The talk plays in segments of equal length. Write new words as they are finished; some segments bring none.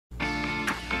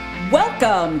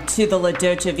Welcome to the La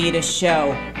Dolce Vita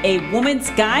Show, a woman's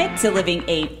guide to living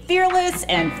a fearless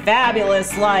and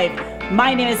fabulous life.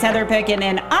 My name is Heather Picken,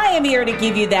 and I am here to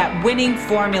give you that winning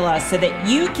formula so that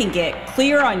you can get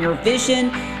clear on your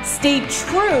vision, stay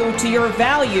true to your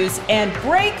values, and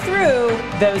break through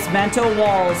those mental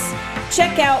walls.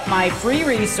 Check out my free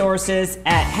resources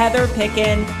at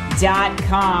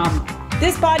heatherpicken.com.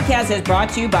 This podcast is brought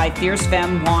to you by Fierce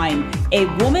Femme Wine, a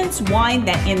woman's wine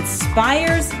that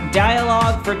inspires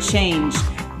dialogue for change.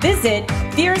 Visit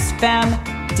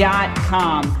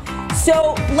fiercefemme.com.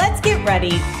 So let's get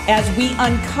ready as we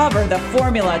uncover the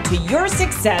formula to your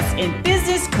success in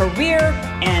business, career,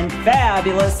 and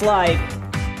fabulous life.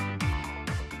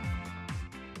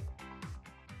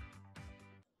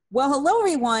 Well, hello,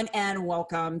 everyone, and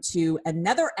welcome to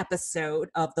another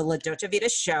episode of the La Dolce Vita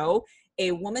Show,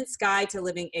 a woman's guide to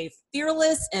living a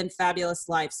fearless and fabulous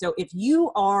life. So if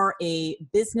you are a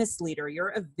business leader, you're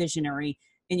a visionary,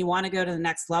 and you want to go to the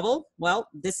next level, well,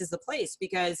 this is the place,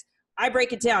 because I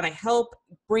break it down. I help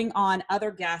bring on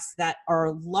other guests that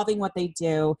are loving what they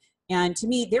do. And to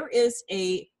me, there is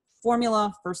a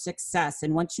formula for success.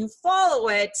 And once you follow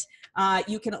it,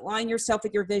 you can align yourself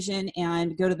with your vision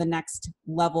and go to the next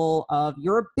level of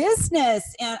your business.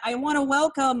 And I want to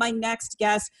welcome my next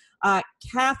guest,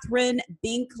 Kathryn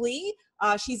Binkley.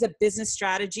 She's a business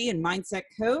strategy and mindset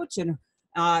coach, and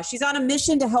she's on a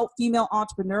mission to help female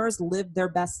entrepreneurs live their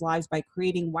best lives by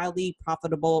creating wildly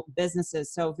profitable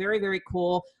businesses. So very, very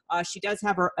cool. She does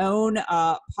have her own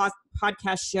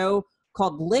podcast show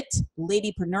called Lit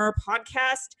Ladypreneur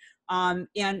Podcast.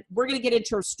 And we're going to get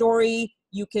into her story.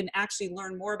 You can actually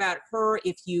learn more about her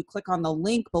if you click on the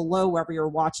link below wherever you're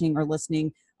watching or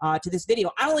listening to this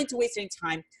video. I don't like to waste any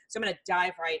time, so I'm going to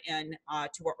dive right in to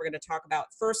what we're going to talk about.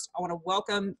 First, I want to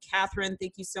welcome Kathryn.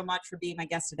 Thank you so much for being my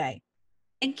guest today.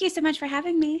 Thank you so much for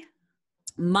having me.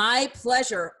 My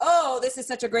pleasure. Oh, this is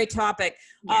such a great topic.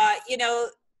 Yes.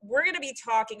 We're going to be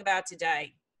talking about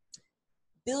today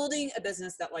building a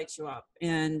business that lights you up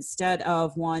instead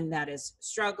of one that is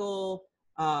struggle,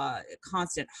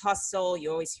 constant hustle.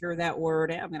 You always hear that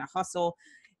word, I'm going to hustle.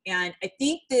 And I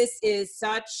think this is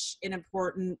such an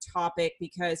important topic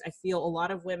because I feel a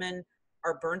lot of women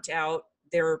are burnt out.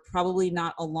 They're probably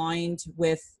not aligned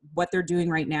with what they're doing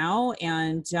right now,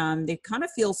 and they kind of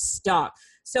feel stuck.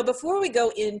 So before we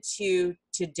go into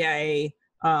today,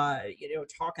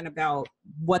 talking about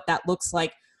what that looks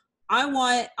like, I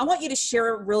want you to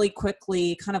share really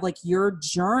quickly kind of like your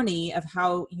journey of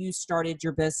how you started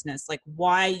your business, like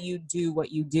why you do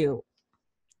what you do.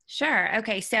 Sure.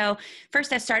 Okay. So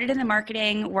first I started in the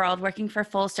marketing world working for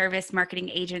full service marketing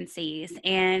agencies,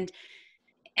 and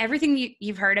everything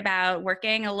you've heard about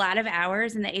working a lot of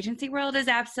hours in the agency world is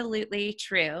absolutely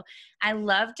true. I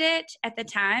loved it at the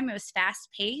time. It was fast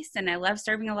paced and I loved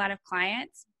serving a lot of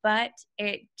clients, but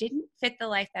it didn't fit the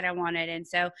life that I wanted. And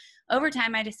so over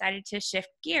time, I decided to shift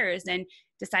gears and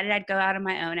decided I'd go out on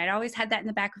my own. I'd always had that in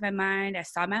the back of my mind. I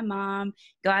saw my mom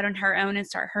go out on her own and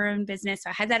start her own business.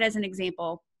 So I had that as an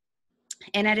example.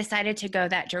 And I decided to go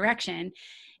that direction.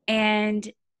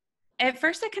 And at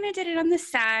first, I kind of did it on the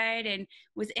side and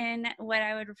was in what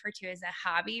I would refer to as a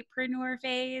hobbypreneur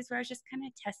phase, where I was just kind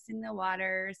of testing the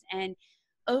waters. And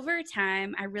over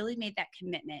time, I really made that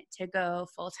commitment to go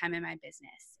full-time in my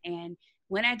business. And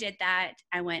when I did that,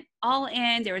 I went all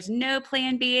in. There was no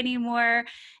plan B anymore.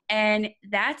 And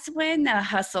that's when the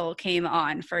hustle came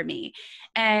on for me.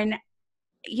 And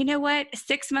you know what?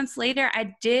 6 months later,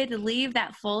 I did leave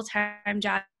that full-time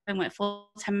job and went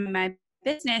full-time in my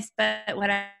business. But what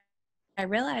I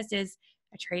realized is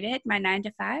I traded my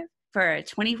 9-to-5 for a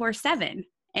 24/7.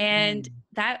 And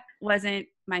that wasn't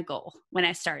my goal when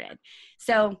I started.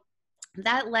 So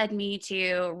that led me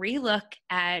to relook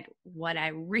at what I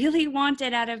really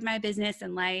wanted out of my business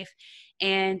and life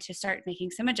and to start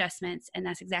making some adjustments. And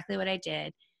that's exactly what I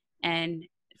did. And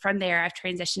from there, I've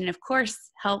transitioned and, of course,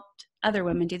 helped other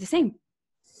women do the same.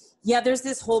 Yeah, there's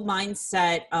this whole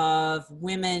mindset of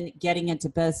women getting into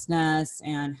business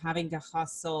and having to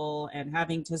hustle and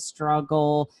having to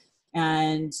struggle.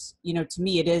 And, to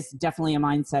me, it is definitely a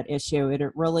mindset issue. It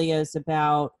really is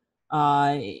about,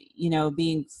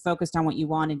 being focused on what you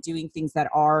want and doing things that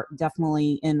are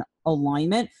definitely in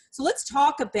alignment. So let's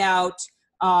talk about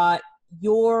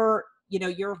your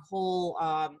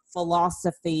whole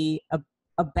philosophy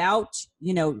about,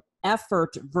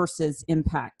 effort versus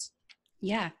impact.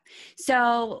 Yeah.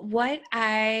 So what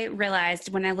I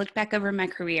realized when I looked back over my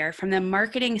career from the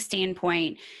marketing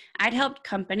standpoint, I'd helped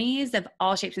companies of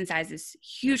all shapes and sizes,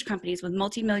 huge companies with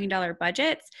multi-million-dollar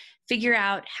budgets, figure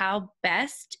out how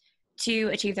best to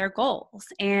achieve their goals.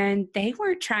 And they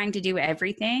weren't trying to do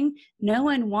everything. No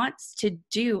one wants to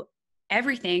do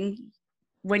everything.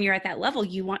 When you're at that level,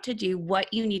 you want to do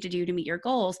what you need to do to meet your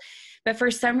goals. But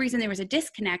for some reason, there was a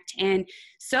disconnect, and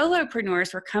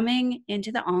solopreneurs were coming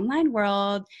into the online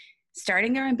world,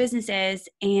 starting their own businesses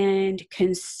and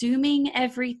consuming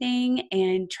everything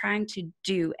and trying to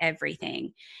do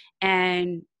everything.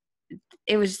 And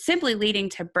it was simply leading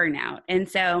to burnout. And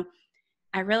so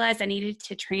I realized I needed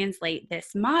to translate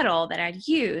this model that I'd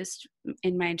used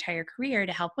in my entire career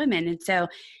to help women. And so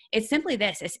it's simply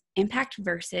this: it's impact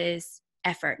versus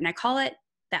effort. And I call it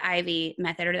the Ivy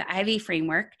method, or the Ivy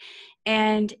framework.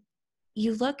 And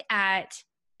you look at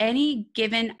any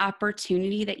given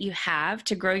opportunity that you have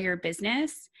to grow your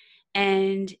business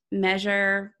and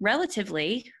measure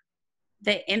relatively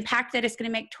the impact that it's going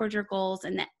to make towards your goals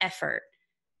and the effort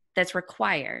that's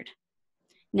required.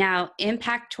 Now,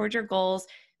 impact towards your goals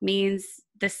means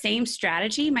the same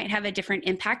strategy might have a different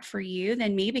impact for you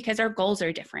than me, because our goals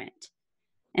are different.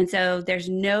 And so there's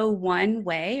no one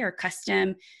way or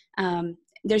custom.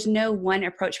 There's no one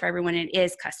approach for everyone. It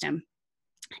is custom.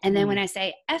 And then when I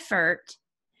say effort,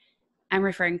 I'm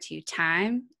referring to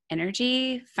time,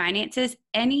 energy, finances,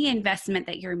 any investment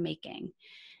that you're making.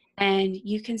 And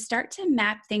you can start to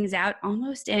map things out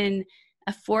almost in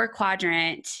a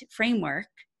 4-quadrant framework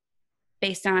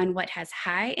based on what has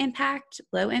high impact,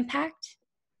 low impact,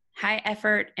 high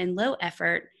effort, and low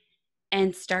effort,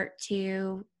 and start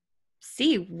to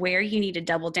see where you need to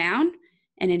double down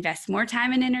and invest more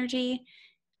time and energy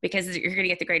because you're going to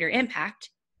get the greater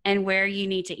impact, and where you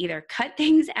need to either cut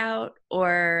things out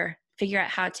or figure out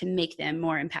how to make them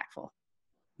more impactful.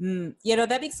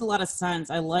 That makes a lot of sense.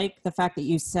 I like the fact that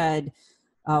you said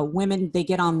women, they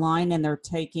get online and they're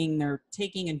taking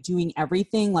and doing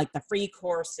everything, like the free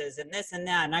courses and this and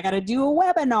that. And I got to do a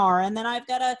webinar, and then I've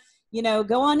got to,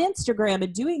 go on Instagram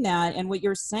and doing that. And what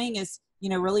you're saying is,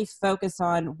 really focus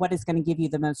on what is going to give you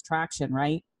the most traction,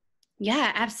 right?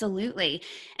 Yeah, absolutely.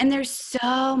 And there's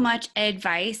so much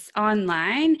advice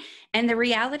online. And the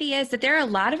reality is that there are a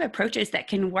lot of approaches that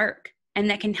can work and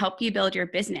that can help you build your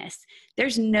business.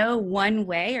 There's no one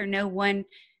way or no one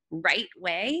right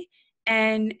way.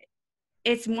 And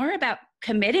it's more about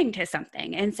committing to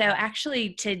something. And so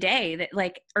actually today,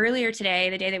 earlier today,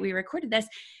 the day that we recorded this,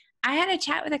 I had a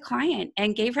chat with a client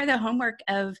and gave her the homework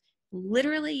of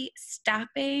literally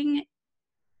stopping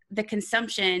the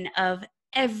consumption of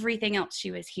everything else she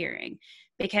was hearing.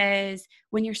 Because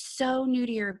when you're so new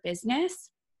to your business,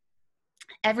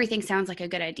 everything sounds like a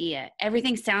good idea.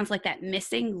 Everything sounds like that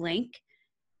missing link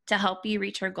to help you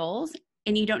reach your goals,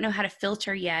 and you don't know how to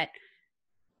filter yet.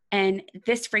 And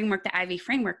this framework, the Ivy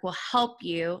framework, will help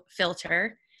you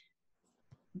filter.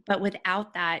 But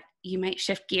without that, you might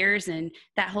shift gears, and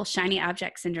that whole shiny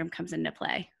object syndrome comes into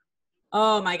play.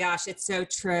 Oh my gosh, it's so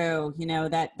true.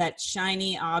 That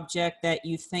shiny object that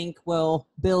you think will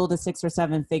build a 6 or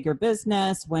 7 figure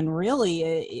business, when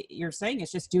really you're saying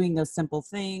it's just doing those simple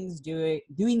things, doing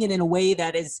it in a way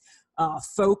that is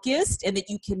focused and that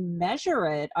you can measure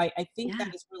it. I think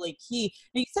that is really key.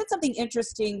 Now, you said something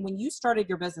interesting when you started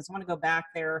your business. I want to go back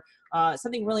there.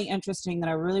 Something really interesting that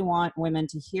I really want women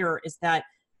to hear is that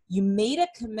you made a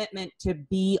commitment to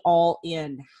be all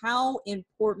in. How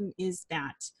important is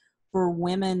that for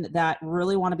women that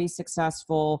really want to be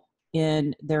successful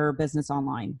in their business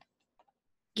online?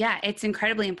 Yeah, it's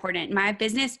incredibly important. My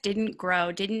business didn't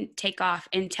take off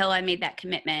until I made that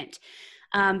commitment.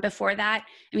 Before that,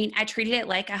 I treated it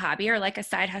like a hobby or like a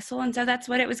side hustle. And so that's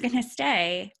what it was going to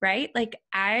stay, right? Like,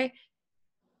 I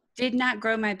did not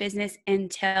grow my business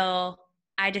until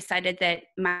I decided that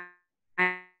my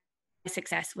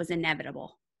success was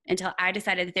inevitable, until I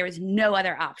decided that there was no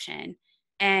other option.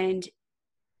 And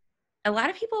a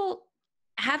lot of people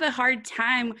have a hard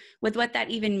time with what that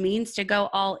even means to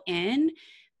go all in.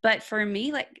 But for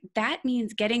me, that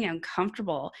means getting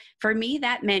uncomfortable. For me,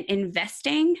 that meant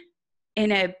investing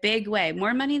in a big way,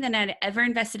 more money than I'd ever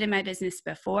invested in my business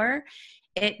before.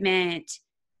 It meant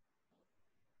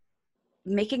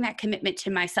making that commitment to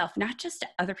myself, not just to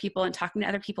other people and talking to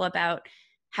other people about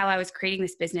how I was creating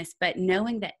this business, but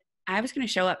knowing that I was going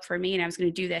to show up for me and I was going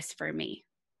to do this for me.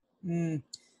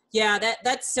 Yeah,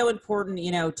 that's so important,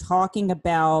 talking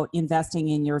about investing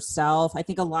in yourself. I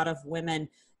think a lot of women,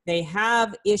 they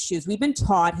have issues. We've been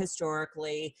taught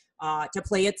historically to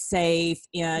play it safe.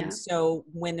 And so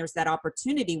when there's that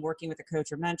opportunity working with a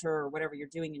coach or mentor or whatever you're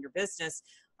doing in your business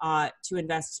to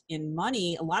invest in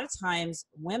money, a lot of times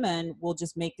women will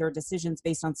just make their decisions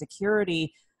based on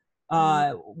security,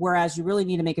 whereas you really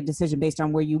need to make a decision based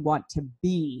on where you want to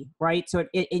be, right? So,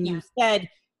 you said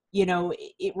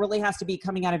it really has to be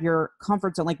coming out of your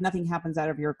comfort zone. Like nothing happens out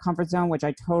of your comfort zone, which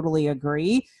I totally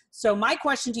agree. So my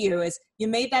question to you is, you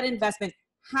made that investment.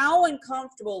 How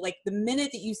uncomfortable, like the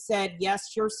minute that you said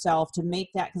yes to yourself to make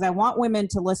that, because I want women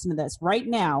to listen to this right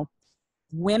now,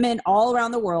 women all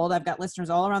around the world, I've got listeners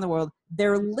all around the world,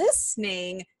 they're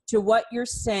listening to what you're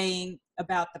saying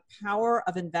about the power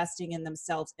of investing in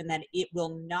themselves and that it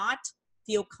will not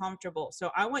feel comfortable.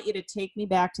 So I want you to take me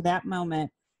back to that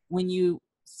moment when you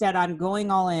said, I'm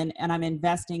going all in and I'm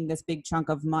investing this big chunk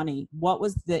of money. What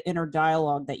was the inner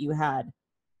dialogue that you had?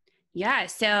 Yeah.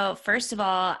 So first of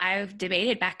all, I've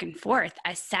debated back and forth.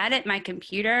 I sat at my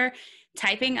computer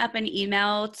typing up an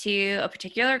email to a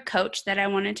particular coach that I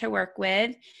wanted to work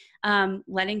with,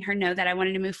 letting her know that I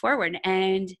wanted to move forward.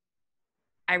 And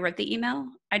I wrote the email.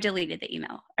 I deleted the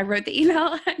email. I wrote the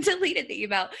email. I deleted the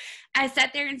email. I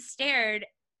sat there and stared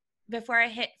before I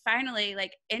hit finally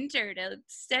like enter to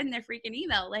send the freaking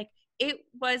email. Like it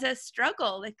was a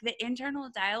struggle. Like the internal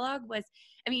dialogue was,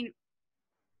 I mean,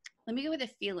 let me go with the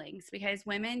feelings because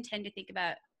women tend to think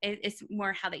about it's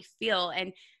more how they feel.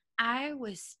 And I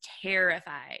was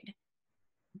terrified.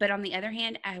 But on the other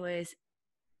hand, I was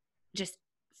just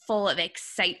full of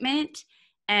excitement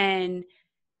and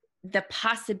the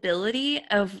possibility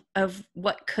of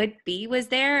what could be was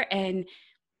there. And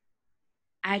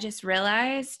I just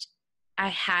realized I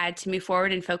had to move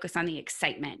forward and focus on the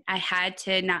excitement. I had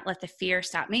to not let the fear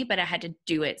stop me, but I had to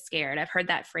do it scared. I've heard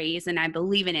that phrase and I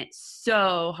believe in it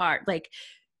so hard. Like,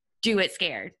 do it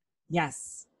scared.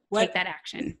 Yes. Take that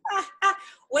action.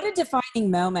 What a defining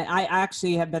moment. I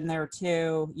actually have been there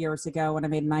 2 years ago when I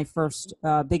made my first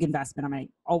big investment. I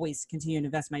might always continue to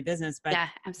invest in my business, but yeah,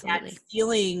 absolutely. that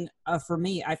feeling for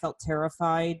me, I felt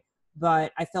terrified,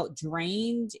 but I felt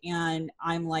drained. And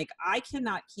I'm like, I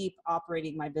cannot keep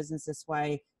operating my business this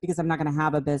way because I'm not going to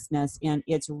have a business and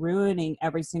it's ruining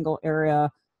every single area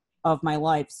of my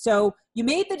life. So you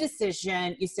made the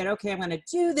decision, you said, okay, I'm going to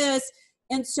do this.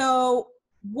 And so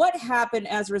what happened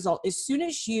as a result? As soon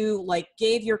as you like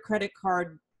gave your credit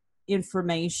card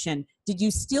information, did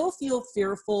you still feel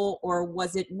fearful or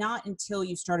was it not until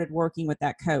you started working with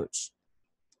that coach?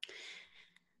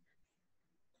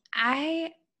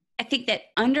 I think that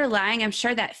underlying, I'm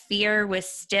sure that fear was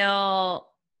still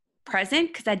present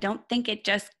because I don't think it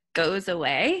just goes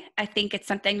away. I think it's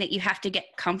something that you have to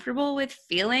get comfortable with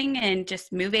feeling and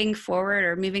just moving forward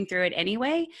or moving through it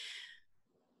anyway.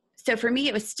 So for me,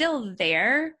 it was still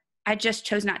there. I just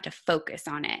chose not to focus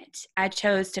on it. I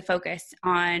chose to focus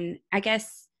on, I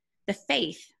guess, the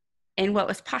faith in what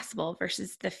was possible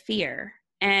versus the fear.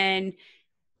 And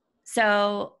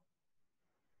so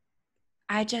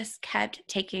I just kept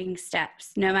taking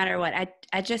steps no matter what.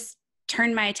 I just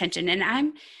turned my attention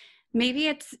and maybe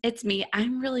it's me.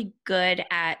 I'm really good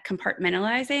at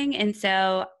compartmentalizing. And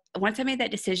so once I made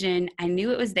that decision, I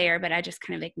knew it was there, but I just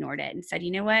kind of ignored it and said, you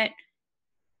know what?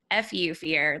 F you,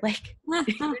 fear. Like,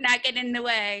 you're not getting in the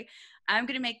way. I'm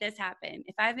going to make this happen.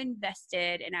 If I've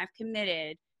invested and I've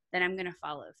committed, then I'm going to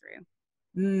follow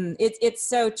through. It's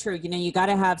so true. You got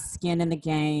to have skin in the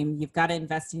game. You've got to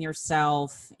invest in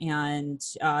yourself. And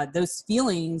those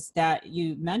feelings that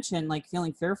you mentioned, like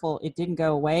feeling fearful, it didn't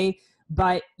go away,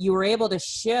 but you were able to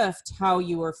shift how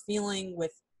you were feeling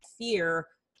with fear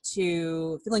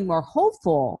to feeling more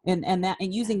hopeful and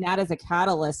using that as a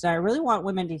catalyst. I really want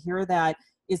women to hear that,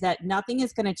 is that nothing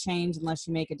is going to change unless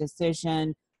you make a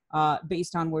decision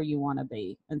based on where you want to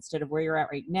be instead of where you're at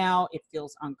right now. It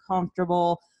feels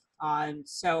uncomfortable.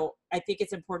 So I think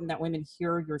it's important that women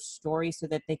hear your story so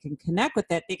that they can connect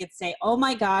with it. They can say, oh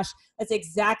my gosh, that's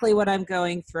exactly what I'm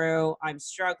going through. I'm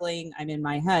struggling. I'm in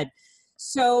my head.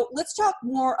 So let's talk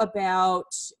more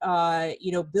about,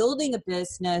 building a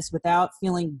business without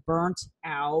feeling burnt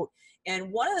out.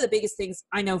 And one of the biggest things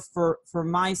I know for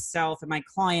myself and my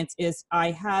clients is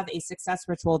I have a success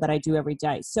ritual that I do every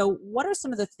day. So what are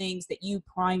some of the things that you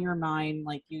prime your mind,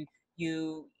 like you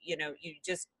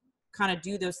just kind of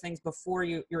do those things before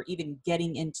you're even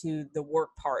getting into the work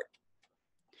part?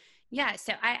 Yeah,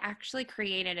 so I actually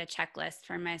created a checklist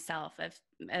for myself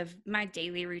of my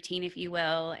daily routine, if you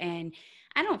will, and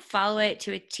I don't follow it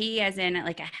to a T as in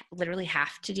like I literally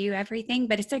have to do everything,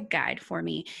 but it's a guide for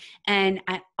me. And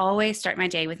I always start my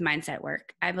day with mindset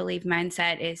work. I believe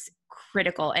mindset is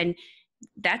critical, and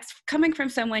that's coming from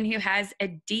someone who has a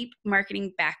deep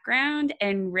marketing background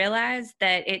and realized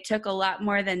that it took a lot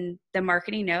more than the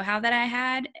marketing know-how that I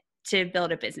had to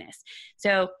build a business.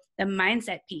 So the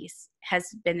mindset piece has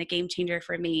been the game changer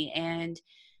for me. And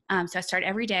so I start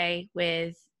every day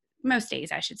with, most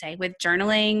days I should say, with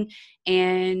journaling.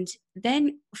 And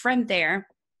then from there,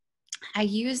 I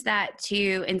use that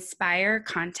to inspire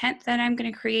content that I'm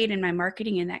going to create in my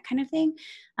marketing and that kind of thing.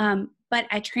 But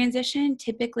I transition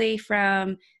typically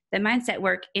from the mindset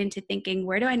work into thinking,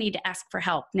 where do I need to ask for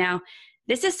help? Now,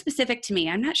 this is specific to me.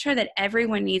 I'm not sure that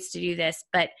everyone needs to do this,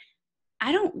 but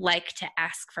I don't like to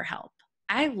ask for help.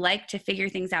 I like to figure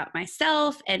things out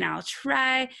myself, and I'll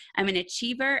try. I'm an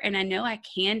achiever and I know I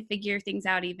can figure things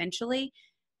out eventually,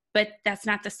 but that's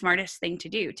not the smartest thing to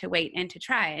do, to wait and to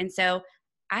try. And so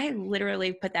I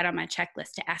literally put that on my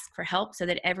checklist to ask for help so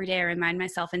that every day I remind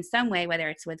myself in some way, whether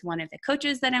it's with one of the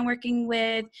coaches that I'm working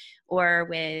with or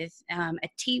with a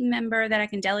team member that I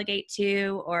can delegate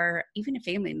to, or even a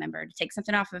family member to take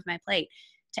something off of my plate,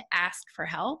 to ask for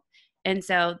help. And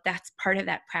so that's part of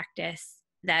that practice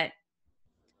that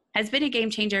has been a game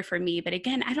changer for me. But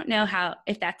again, I don't know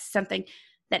if that's something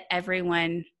that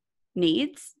everyone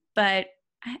needs, but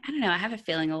I don't know. I have a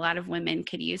feeling a lot of women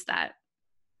could use that.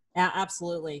 Yeah,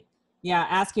 absolutely. Yeah,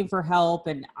 asking for help.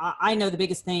 And I know the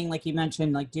biggest thing, like you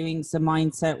mentioned, like doing some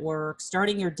mindset work,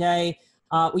 starting your day.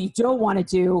 What you don't want to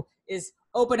do is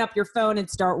open up your phone and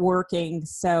start working.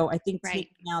 So I think Right.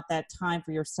 taking out that time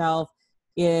for yourself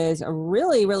is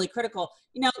really, really critical.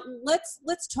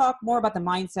 Let's talk more about the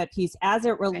mindset piece as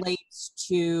it relates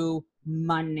to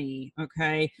money.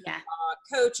 Okay. Yeah.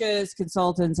 Coaches,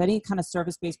 consultants, any kind of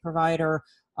service-based provider,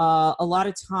 a lot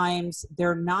of times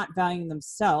they're not valuing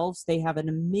themselves. They have an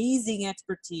amazing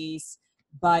expertise,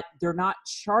 but they're not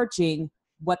charging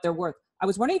what they're worth. I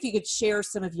was wondering if you could share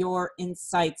some of your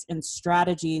insights and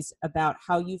strategies about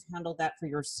how you've handled that for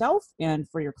yourself and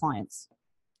for your clients.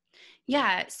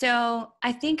 Yeah. So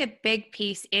I think a big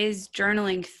piece is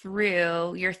journaling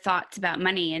through your thoughts about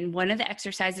money. And one of the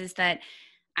exercises that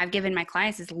I've given my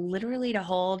clients is literally to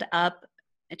hold up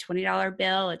a $20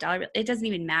 bill, a dollar bill. It doesn't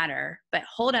even matter, but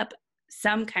hold up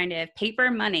some kind of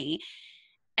paper money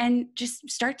and just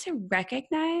start to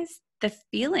recognize the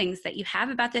feelings that you have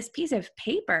about this piece of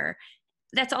paper.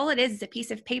 That's all it is a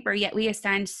piece of paper, yet we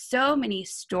assign so many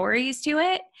stories to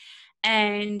it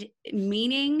and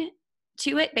meaning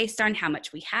to it based on how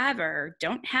much we have or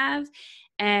don't have.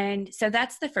 And so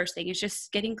that's the first thing, is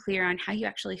just getting clear on how you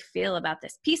actually feel about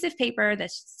this piece of paper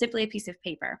that's simply a piece of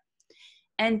paper.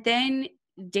 And then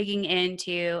digging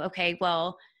into, okay,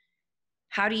 well,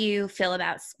 how do you feel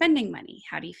about spending money?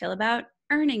 How do you feel about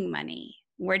earning money?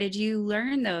 Where did you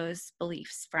learn those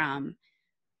beliefs from?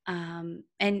 And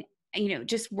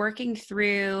just working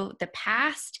through the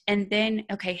past, and then,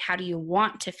 okay, how do you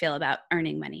want to feel about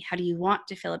earning money? How do you want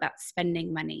to feel about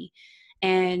spending money?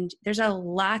 And there's a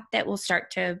lot that will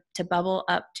start to bubble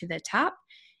up to the top.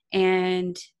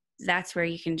 And that's where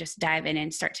you can just dive in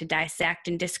and start to dissect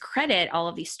and discredit all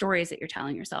of these stories that you're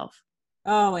telling yourself.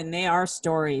 Oh, and they are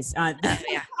stories. Oh,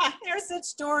 yeah. They're such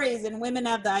stories, and women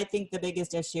have, I think, the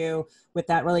biggest issue with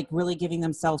that, really giving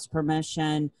themselves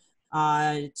permission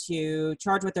to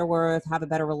charge what they're worth, have a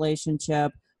better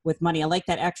relationship with money. I like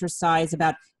that exercise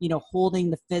about, holding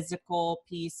the physical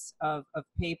piece of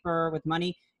paper with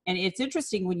money. And it's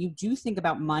interesting when you do think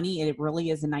about money, it really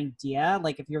is an idea.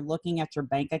 Like if you're looking at your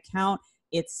bank account,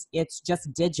 it's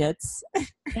just digits,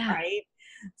 Yeah. right?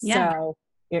 Yeah. So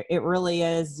it really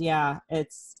is. Yeah.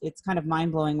 It's kind of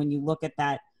mind blowing when you look at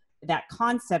that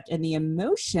concept and the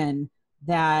emotion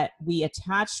that we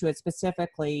attach to it,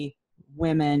 specifically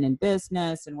women in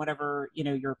business and whatever,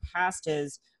 your past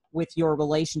is with your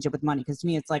relationship with money. Because to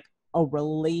me, it's like a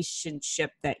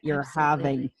relationship that you're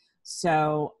having.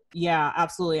 So yeah,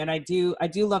 absolutely. And I do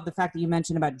love the fact that you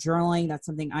mentioned about journaling. That's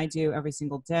something I do every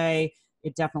single day.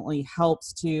 It definitely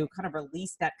helps to kind of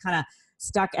release that kind of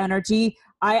stuck energy.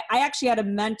 I actually had a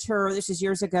mentor, this is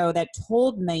years ago, that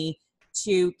told me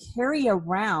to carry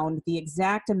around the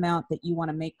exact amount that you want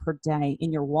to make per day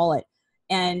in your wallet.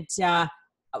 And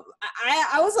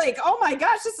I was like, oh my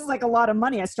gosh, this is like a lot of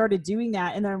money. I started doing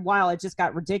that. And then while it just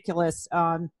got ridiculous.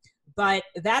 But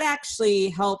that actually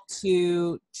helped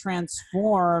to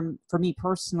transform for me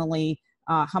personally,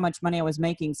 how much money I was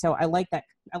making. So I like that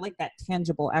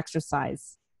tangible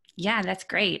exercise. Yeah, that's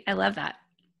great. I love that.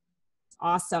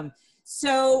 Awesome.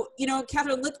 So,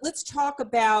 Kathryn, let's talk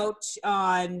about,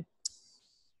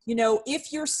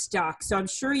 if you're stuck. So I'm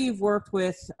sure you've worked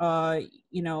with, a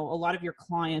lot of your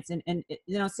clients, and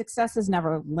success is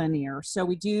never linear. So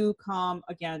we do come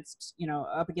against,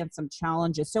 up against some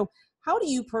challenges. So how do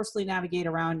you personally navigate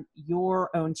around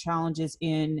your own challenges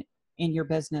in your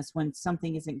business when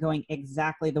something isn't going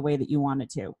exactly the way that you want it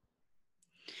to?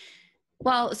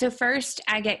 Well, so first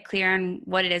I get clear on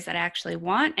what it is that I actually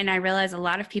want. And I realize a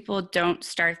lot of people don't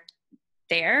start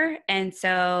there. And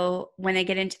so when they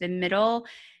get into the middle,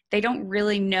 they don't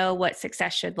really know what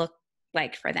success should look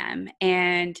like for them.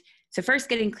 And So first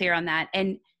getting clear on that.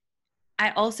 And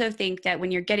I also think that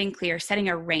when you're getting clear, setting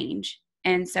a range.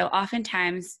 And so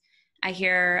oftentimes I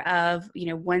hear of,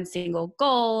 one single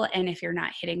goal. And if you're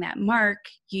not hitting that mark,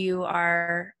 you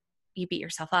beat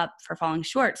yourself up for falling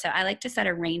short. So I like to set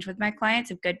a range with my clients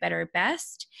of good, better,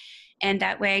 best. And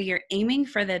that way you're aiming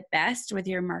for the best with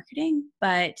your marketing,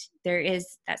 but there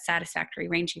is that satisfactory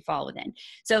range you fall within.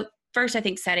 So first, I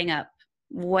think setting up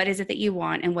what is it that you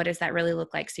want and what does that really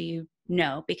look like, so you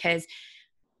know, because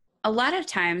a lot of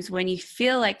times when you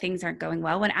feel like things aren't going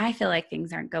well, when I feel like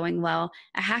things aren't going well,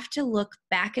 I have to look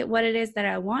back at what it is that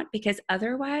I want, because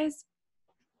otherwise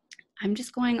I'm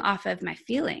just going off of my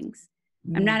feelings.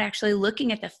 I'm not actually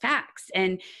looking at the facts.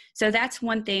 And so that's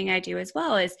one thing I do as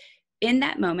well, is in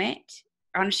that moment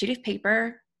on a sheet of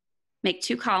paper, make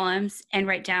 2 columns and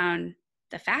write down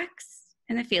the facts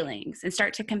and the feelings and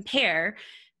start to compare,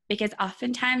 because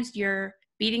oftentimes you're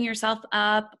beating yourself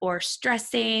up or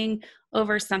stressing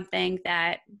over something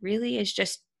that really is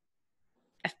just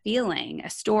a feeling, a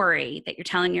story that you're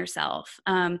telling yourself.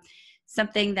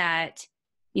 Something that,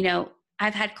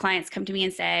 I've had clients come to me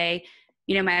and say,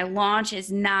 my launch is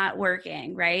not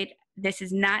working, right? This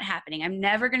is not happening. I'm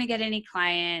never going to get any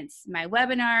clients. My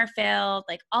webinar failed,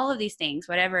 like all of these things,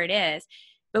 whatever it is.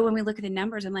 But when we look at the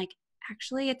numbers, I'm like,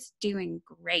 actually, it's doing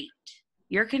great.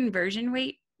 Your conversion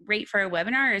rate for a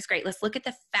webinar is great. Let's look at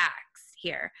the facts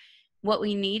here. What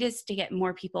we need is to get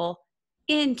more people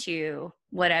into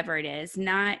whatever it is,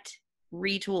 not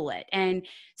retool it. And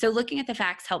so looking at the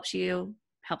facts helps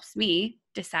me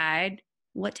decide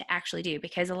what to actually do,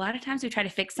 because a lot of times we try to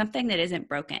fix something that isn't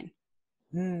broken.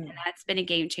 And that's been a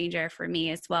game changer for me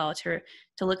as well, to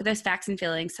look at those facts and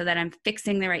feelings so that I'm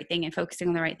fixing the right thing and focusing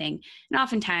on the right thing. And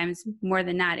oftentimes, more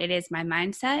than not, it is my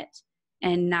mindset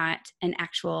and not an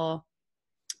actual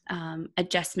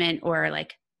adjustment or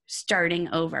like starting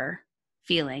over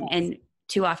feeling. Yes. And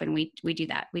too often we do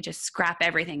that. We just scrap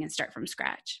everything and start from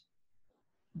scratch.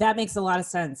 That makes a lot of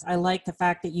sense. I like the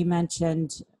fact that you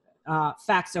mentioned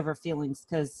facts over feelings,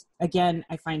 because again,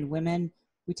 I find women,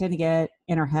 we tend to get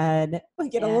in our head. We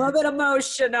get a little bit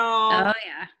emotional. Oh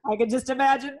yeah. I can just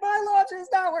imagine my launch is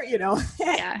not where,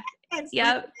 Yeah.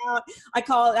 Yep. I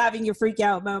call it having your freak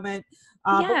out moment.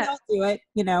 But we don't do it.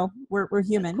 We're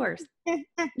human. Of course.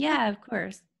 Yeah, of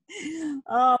course.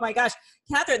 Oh my gosh.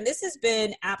 Kathryn, this has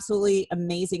been absolutely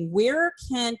amazing. Where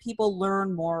can people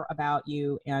learn more about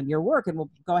you and your work? And we'll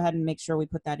go ahead and make sure we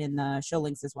put that in the show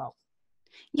links as well.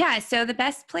 Yeah, so the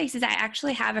best place is I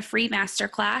actually have a free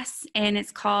masterclass, and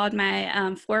it's called my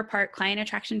 4-part client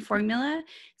attraction formula.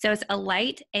 So it's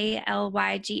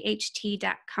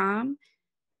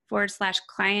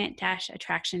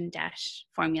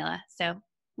alygt.com/client-attraction-formula. So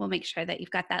we'll make sure that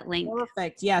you've got that link.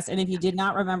 Perfect. Yes. And if you did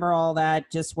not remember all that,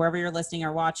 just wherever you're listening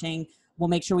or watching, we'll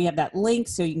make sure we have that link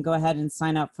so you can go ahead and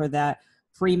sign up for that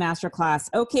free masterclass.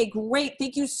 Okay, great.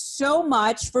 Thank you so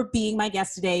much for being my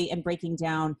guest today and breaking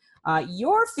down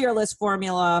your fearless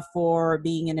formula for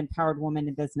being an empowered woman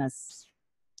in business.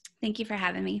 Thank you for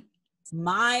having me. It's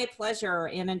my pleasure.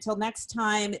 And until next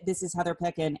time, this is Heather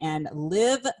Pickin, and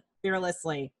live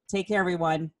fearlessly. Take care,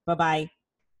 everyone. Bye-bye.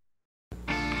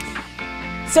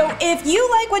 So if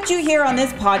you like what you hear on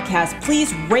this podcast,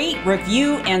 please rate,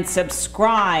 review, and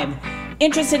subscribe.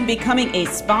 Interested in becoming a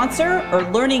sponsor or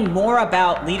learning more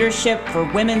about leadership for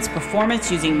women's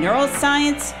performance using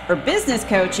neuroscience or business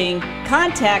coaching,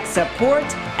 contact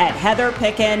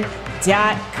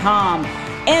support@heatherpickin.com.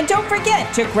 And don't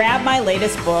forget to grab my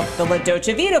latest book, The La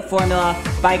Dolce Vita Formula,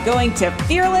 by going to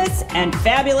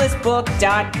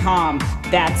fearlessandfabulousbook.com.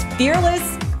 That's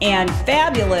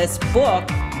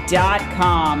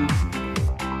fearlessandfabulousbook.com.